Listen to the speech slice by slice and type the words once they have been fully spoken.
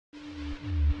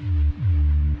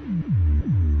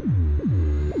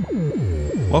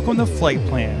Welcome to Flight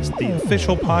Plans, the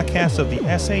official podcast of the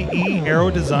SAE Aero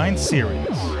Design Series.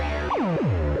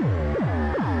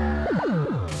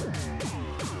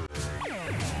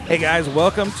 Hey guys,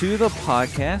 welcome to the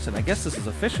podcast, and I guess this is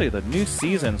officially the new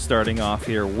season starting off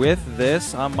here with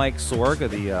this. I'm Mike Sorg,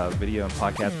 the video and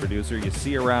podcast producer you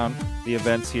see around the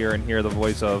events here and hear the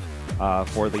voice of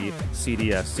for the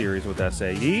CDS series with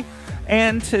SAE.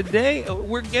 And today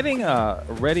we're getting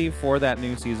ready for that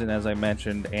new season, as I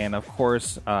mentioned, and of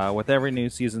course with every new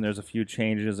season there's a few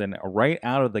changes, and right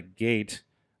out of the gate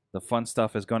the fun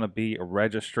stuff is going to be a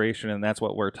registration, and that's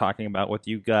what we're talking about with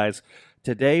you guys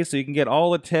today, so you can get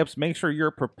all the tips. Make sure you're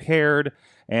prepared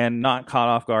and not caught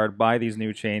off guard by these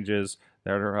new changes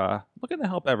that are looking to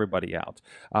help everybody out.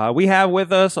 We have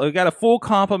with us, we got a full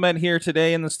complement here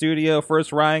today in the studio.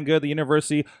 First, Ryan Good, the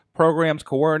University Programs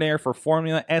Coordinator for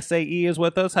Formula SAE, is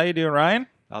with us. How you doing, Ryan?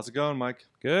 How's it going, Mike?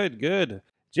 Good, good.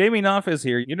 Jamie Knopf is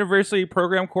here, University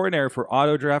Program Coordinator for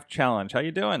Auto Draft Challenge. How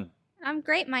you doing? I'm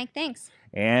great, Mike. Thanks.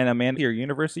 And Amanda, your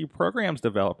University Programs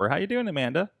Developer. How you doing,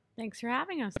 Amanda? Thanks for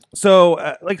having us. So,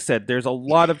 like I said, there's a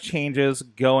lot of changes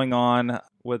going on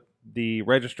with the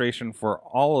registration for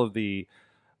all of the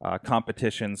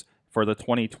competitions for the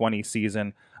 2020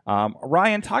 season.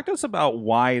 Ryan, talk to us about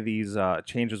why these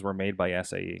changes were made by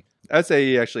SAE.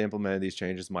 SAE actually implemented these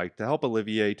changes, Mike, to help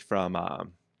alleviate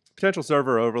from potential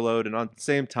server overload, and at the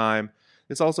same time,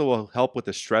 this also will help with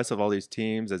the stress of all these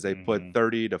teams as they put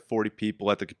 30 to 40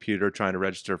 people at the computer trying to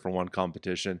register for one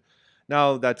competition.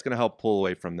 Now that's going to help pull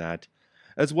away from that.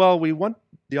 As well, we want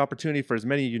the opportunity for as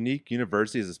many unique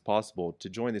universities as possible to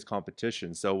join these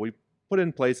competitions. So we put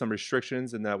in place some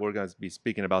restrictions, and that we're going to be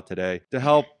speaking about today, to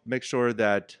help make sure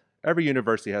that every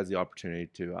university has the opportunity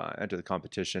to enter the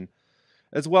competition.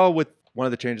 As well, with one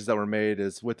of the changes that were made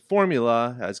is with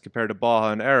Formula, as compared to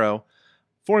Baja and Aero,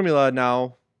 Formula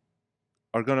now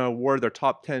are going to award their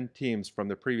top 10 teams from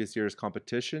the previous year's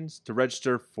competitions to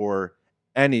register for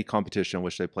any competition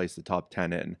which they place the top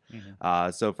 10 in.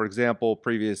 So for example,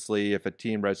 previously if a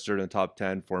team registered in the top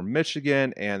 10 for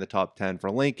Michigan and the top 10 for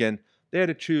Lincoln, they had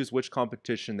to choose which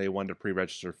competition they wanted to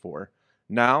pre-register for.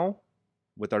 Now,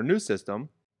 with our new system,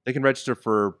 they can register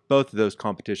for both of those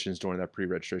competitions during that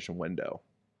pre-registration window.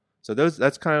 So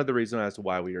that's kind of the reason as to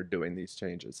why we are doing these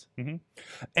changes.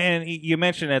 And you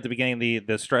mentioned at the beginning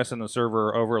the stress and the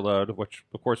server overload, which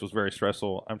of course was very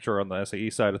stressful, I'm sure, on the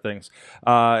SAE side of things.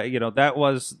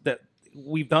 That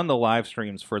we've done the live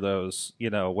streams for those,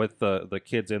 with the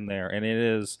kids in there, and it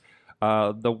is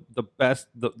the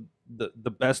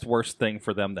best worst thing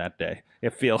for them that day,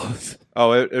 it feels.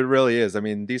 Oh, it really is. I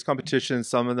mean, these competitions,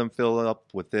 some of them fill up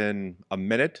within a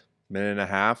minute and a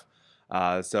half.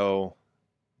 So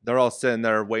they're all sitting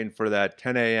there waiting for that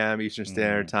 10 a.m. Eastern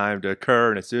Standard Time to occur,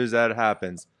 and as soon as that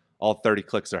happens, all 30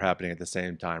 clicks are happening at the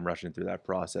same time, rushing through that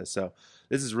process. So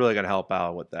this is really going to help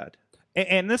out with that.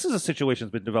 And this is a situation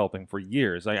that's been developing for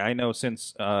years. I know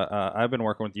since I've been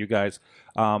working with you guys,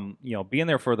 being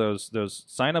there for those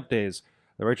sign-up days,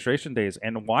 the registration days,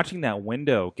 and watching that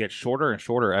window get shorter and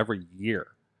shorter every year,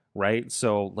 right?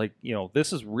 So,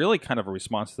 this is really kind of a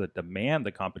response to the demand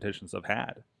the competitions have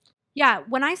had. Yeah,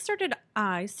 when I started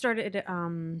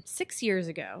 6 years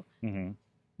ago.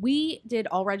 We did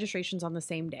all registrations on the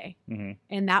same day,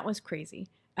 and that was crazy.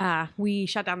 We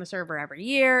shut down the server every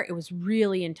year. It was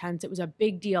really intense. It was a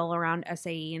big deal around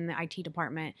SAE and the IT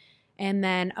department. And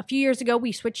then a few years ago,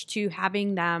 we switched to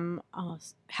having them,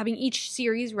 having each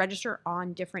series register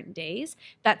on different days.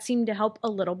 That seemed to help a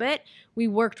little bit. We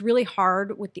worked really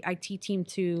hard with the IT team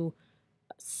to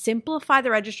simplify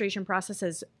the registration process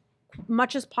as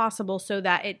much as possible so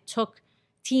that it took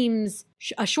teams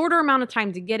a shorter amount of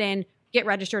time to get in, get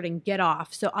registered, and get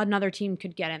off so another team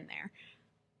could get in there.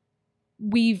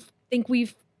 Think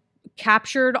we've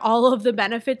captured all of the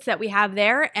benefits that we have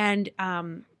there, and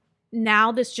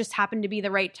now this just happened to be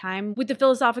the right time with the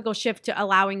philosophical shift to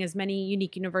allowing as many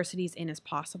unique universities in as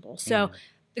possible. So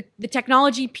the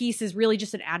technology piece is really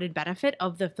just an added benefit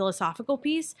of the philosophical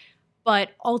piece.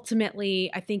 But ultimately,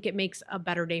 I think it makes a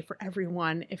better day for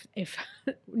everyone if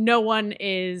no one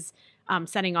is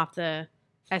setting off the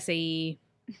SAE,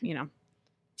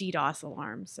 DDoS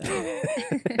alarm. So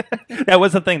that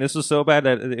was the thing. This was so bad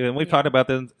that, and we've talked about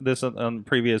this on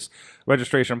previous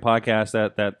registration podcasts,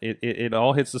 that it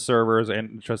all hits the servers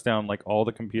and shuts down like all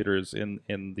the computers in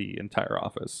the entire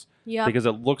office. Yeah, because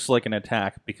it looks like an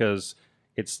attack because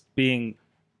it's being,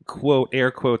 quote, air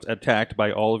quotes, attacked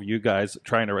by all of you guys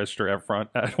trying to register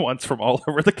at once from all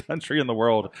over the country and the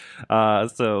world.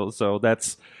 So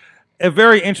that's a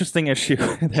very interesting issue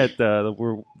that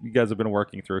you guys have been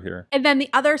working through here. And then the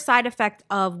other side effect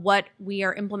of what we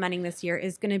are implementing this year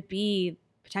is going to be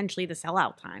potentially the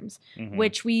sellout times,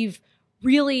 which we've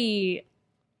really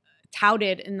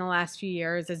touted in the last few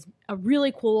years as a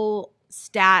really cool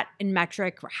stat and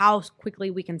metric for how quickly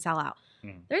we can sell out.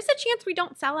 There's a chance we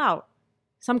don't sell out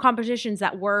some competitions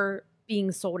that were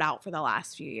being sold out for the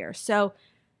last few years. So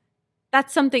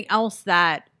that's something else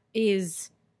that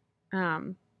is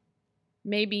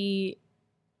maybe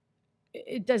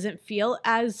it doesn't feel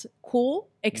as cool,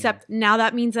 except now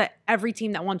that means that every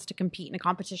team that wants to compete in a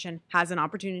competition has an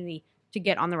opportunity to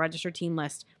get on the registered team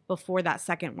list before that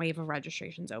second wave of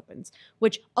registrations opens,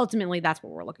 which ultimately that's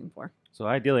what we're looking for. So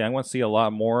ideally, I want to see a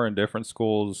lot more in different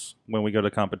schools when we go to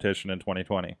competition in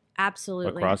 2020.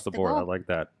 Absolutely. Across the board. I like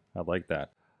that. I like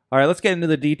that. All right, let's get into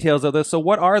the details of this. So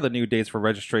what are the new dates for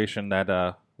registration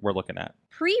that we're looking at?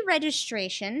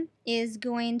 Pre-registration is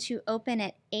going to open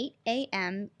at 8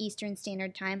 a.m. Eastern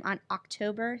Standard Time on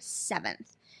October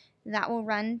 7th. That will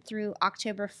run through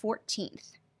October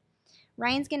 14th.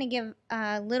 Ryan's going to give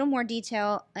a little more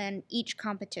detail on each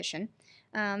competition.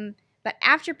 But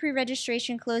after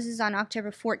pre-registration closes on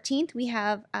October 14th, we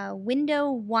have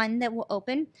window 1 that will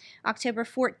open October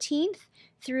 14th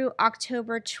through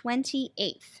October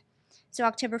 28th. So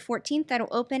October 14th, that'll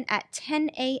open at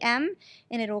 10 a.m.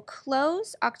 and it'll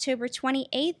close October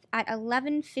 28th at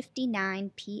 11:59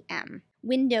 p.m.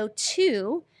 Window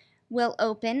 2 will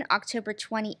open October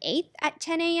 28th at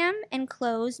 10 a.m. and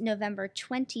close November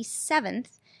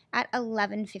 27th at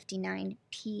 11:59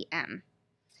 p.m.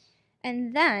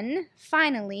 And then,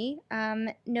 finally,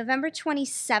 November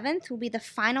 27th will be the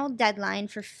final deadline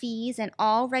for fees and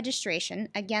all registration.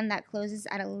 Again, that closes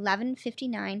at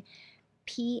 11:59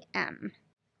 p.m.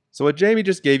 So what Jamie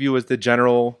just gave you was the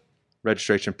general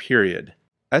registration period.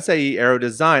 SAE Aero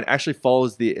Design actually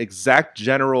follows the exact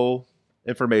general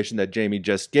information that Jamie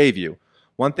just gave you.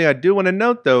 One thing I do want to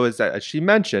note, though, is that, as she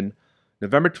mentioned,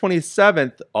 November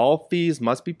 27th, all fees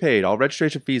must be paid. All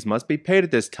registration fees must be paid at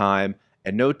this time,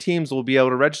 and no teams will be able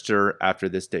to register after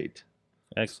this date.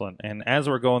 Excellent. And as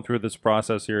we're going through this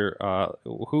process here,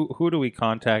 who do we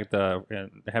contact and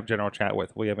have general chat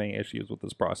with? Will we have any issues with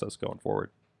this process going forward?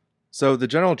 So the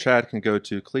general chat can go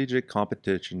to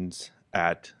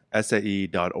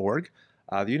collegiatecompetitions@sae.org.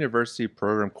 The university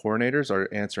program coordinators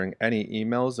are answering any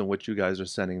emails in which you guys are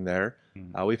sending there.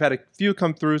 We've had a few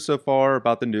come through so far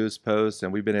about the news posts,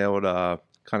 and we've been able to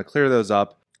kind of clear those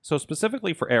up. So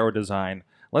specifically for Aero Design,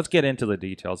 let's get into the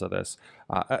details of this.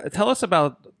 Tell us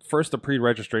about, first, the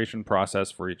pre-registration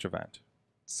process for each event.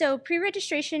 So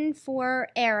pre-registration for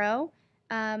Aero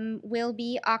will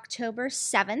be October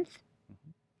 7th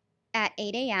at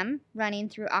 8 a.m., running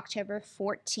through October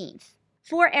 14th.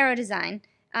 For Aero Design,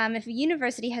 if a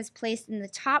university has placed in the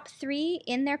top 3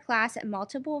 in their class at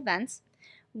multiple events,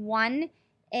 won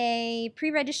a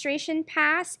pre-registration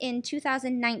pass in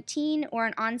 2019 or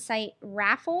an on-site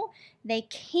raffle, they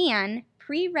can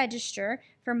pre-register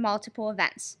for multiple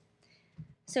events.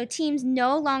 So teams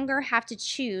no longer have to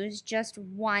choose just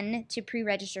one to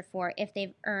pre-register for if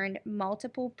they've earned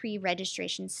multiple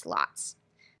pre-registration slots.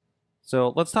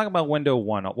 So let's talk about window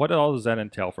 1. What all does that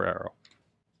entail for Aero?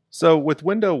 So with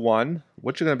window 1,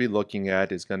 what you're going to be looking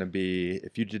at is going to be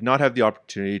if you did not have the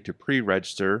opportunity to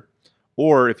pre-register,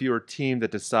 or if you were a team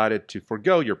that decided to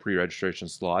forego your pre-registration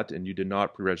slot and you did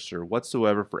not pre-register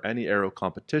whatsoever for any Aero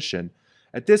competition,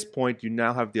 at this point you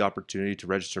now have the opportunity to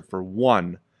register for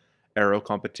one Aero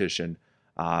competition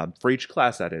for each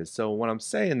class, that is. So when I'm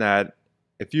saying that,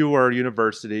 if you are a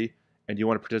university and you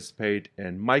want to participate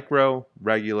in micro,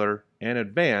 regular, and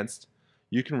advanced,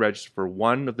 you can register for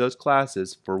one of those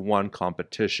classes for one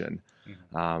competition.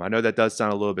 I know that does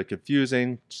sound a little bit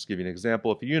confusing. Just to give you an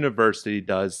example, if a university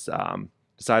does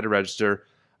decide to register,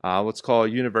 let's call a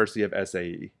University of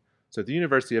SAE. So if the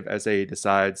University of SAE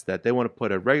decides that they want to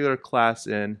put a regular class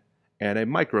in and a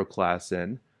micro class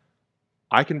in,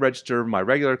 I can register my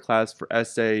regular class for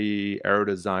SAE Aero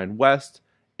Design West,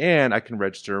 and I can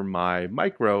register my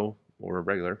micro or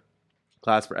regular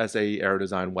class for SAE Aero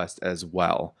Design West as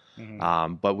well.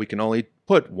 But we can only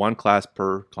put one class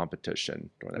per competition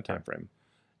during that time frame.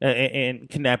 And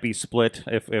can that be split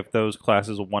if those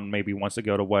classes, one maybe wants to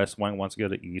go to West, one wants to go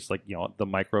to East, like, you know, the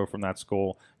micro from that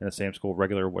school and the same school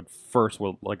regular would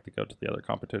like to go to the other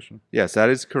competition? Yes, that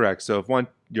is correct. So if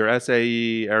your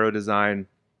SAE Aero Design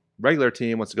regular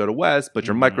team wants to go to West, but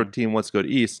your micro team wants to go to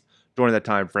East during that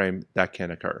time frame, that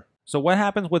can occur. So what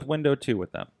happens with window 2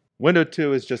 with them? Window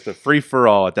 2 is just a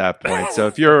free-for-all at that point. So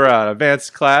if you're an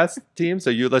advanced class team, so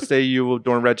let's say you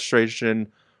during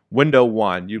registration window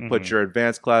 1, you put your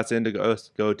advanced class in to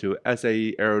go to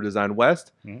SAE Aero Design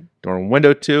West. During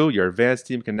window 2, your advanced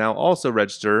team can now also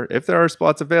register if there are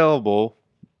spots available,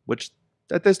 which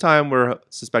at this time, we're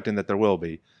suspecting that there will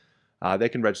be. They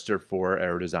can register for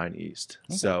Aero Design East.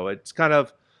 Okay. So it's kind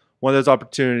of one of those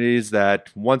opportunities that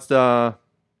once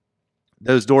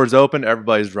those doors open,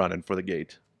 everybody's running for the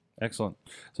gate. Excellent.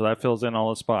 So that fills in all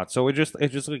the spots. So it's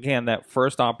just again that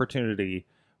first opportunity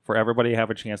for everybody to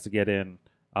have a chance to get in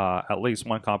at least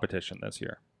one competition this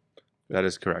year. That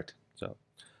is correct. So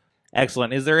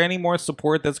excellent. Is there any more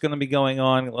support that's going to be going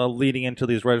on leading into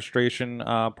these registration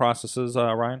processes,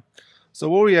 Ryan? So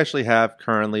what we actually have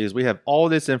currently is we have all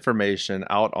this information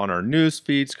out on our news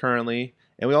feeds currently,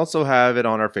 and we also have it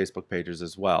on our Facebook pages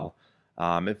as well.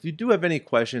 If you do have any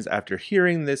questions after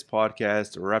hearing this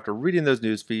podcast or after reading those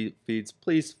news feeds,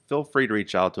 please feel free to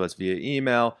reach out to us via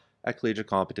email at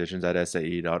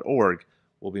collegiatecompetitions@sae.org.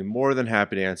 We'll be more than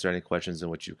happy to answer any questions in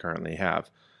which you currently have.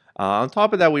 On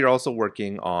top of that, we are also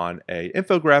working on an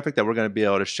infographic that we're going to be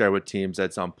able to share with teams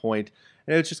at some point.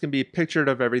 And it's just going to be a picture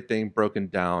of everything broken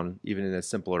down, even in a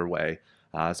simpler way.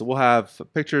 So we'll have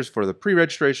pictures for the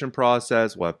pre-registration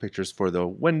process, we'll have pictures for the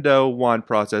Window 1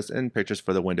 process, and pictures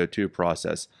for the Window 2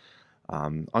 process.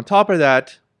 On top of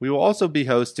that, we will also be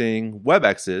hosting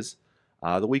WebExes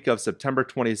the week of September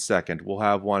 22nd. We'll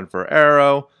have one for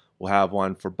Aero, we'll have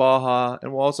one for Baja,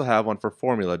 and we'll also have one for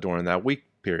Formula during that week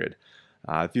period.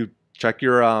 If you check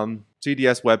your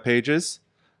CDS web pages,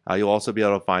 you'll also be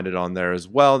able to find it on there as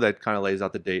well. That kind of lays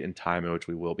out the date and time in which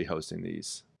we will be hosting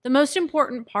these. The most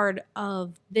important part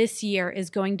of this year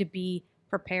is going to be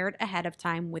prepared ahead of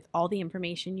time with all the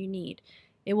information you need.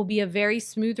 It will be a very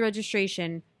smooth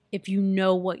registration if you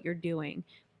know what you're doing,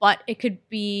 but it could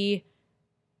be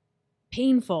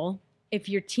painful if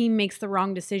your team makes the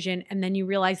wrong decision and then you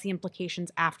realize the implications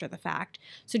after the fact.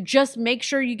 So just make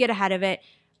sure you get ahead of it.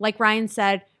 Like Ryan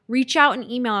said, reach out and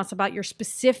email us about your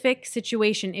specific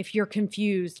situation if you're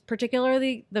confused.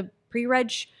 Particularly the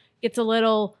pre-reg gets a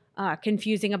little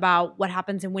confusing about what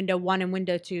happens in Window 1 and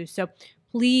Window 2. So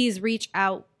please reach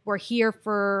out. We're here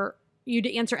for you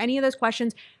to answer any of those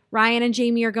questions. Ryan and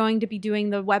Jamie are going to be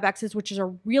doing the WebExes, which is a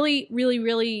really, really,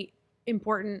 really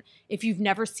important. If you've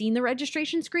never seen the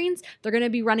registration screens, they're going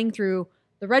to be running through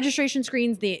the registration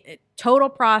screens, the total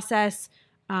process.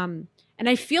 And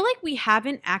I feel like we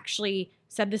haven't actually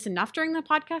said this enough during the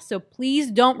podcast, so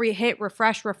please don't hit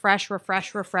refresh.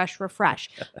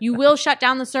 You will shut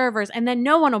down the servers, and then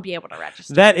no one will be able to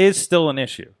register. That is still an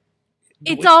issue.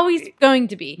 It's always going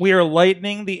to be. We are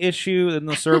lightening the issue in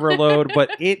the server load, but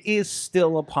it is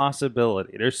still a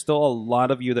possibility. There's still a lot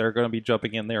of you that are going to be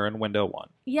jumping in there in Window 1.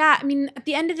 Yeah, I mean, at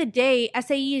the end of the day,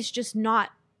 SAE is just not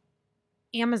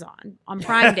Amazon on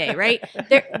Prime Day, right?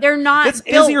 They're not. This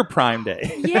is your Prime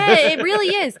Day. Yeah, it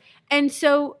really is. And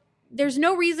so there's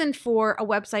no reason for a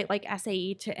website like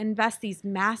SAE to invest these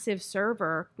massive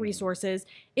server resources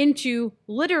into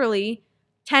literally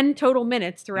 10 total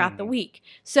minutes throughout the week.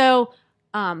 So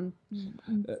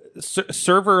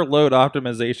server load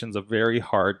optimization is a very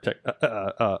hard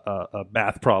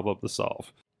math problem to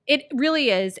solve. It really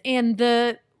is. And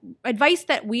the advice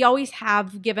that we always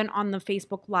have given on the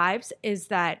Facebook Lives is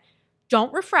that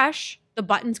don't refresh. The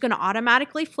button's going to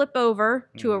automatically flip over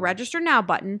to a Register Now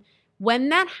button. When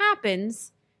that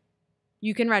happens,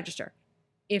 you can register.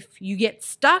 If you get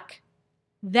stuck,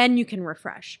 then you can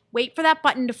refresh. Wait for that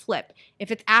button to flip.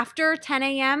 If it's after 10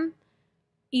 a.m.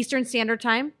 Eastern Standard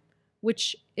Time,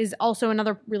 which is also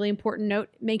another really important note,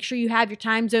 make sure you have your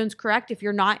time zones correct if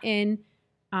you're not in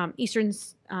Eastern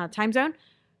time zone.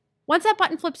 Once that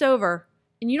button flips over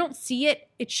and you don't see it,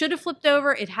 it should have flipped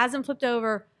over, it hasn't flipped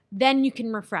over, then you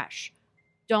can refresh.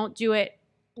 Don't do it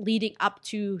leading up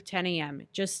to 10 a.m.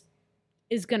 It just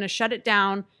is going to shut it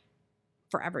down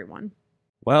for everyone.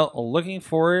 Well, looking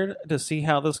forward to see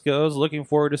how this goes. Looking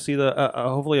forward to see the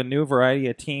hopefully a new variety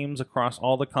of teams across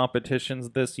all the competitions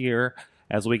this year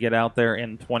as we get out there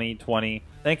in 2020.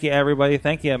 Thank you, everybody.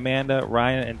 Thank you, Amanda,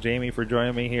 Ryan, and Jamie for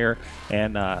joining me here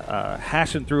and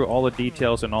hashing through all the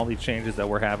details and all the changes that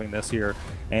we're having this year.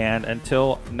 And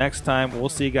until next time, we'll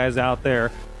see you guys out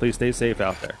there. Please stay safe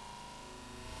out there.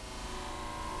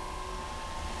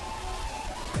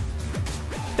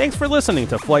 Thanks for listening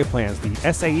to Flight Plans, the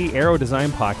SAE Aero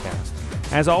Design podcast.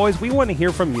 As always, we want to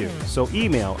hear from you, so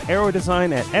email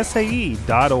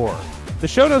aerodesign@sae.org. The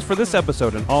show notes for this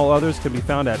episode and all others can be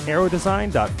found at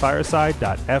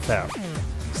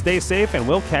aerodesign.fireside.fm. Stay safe, and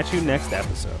we'll catch you next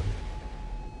episode.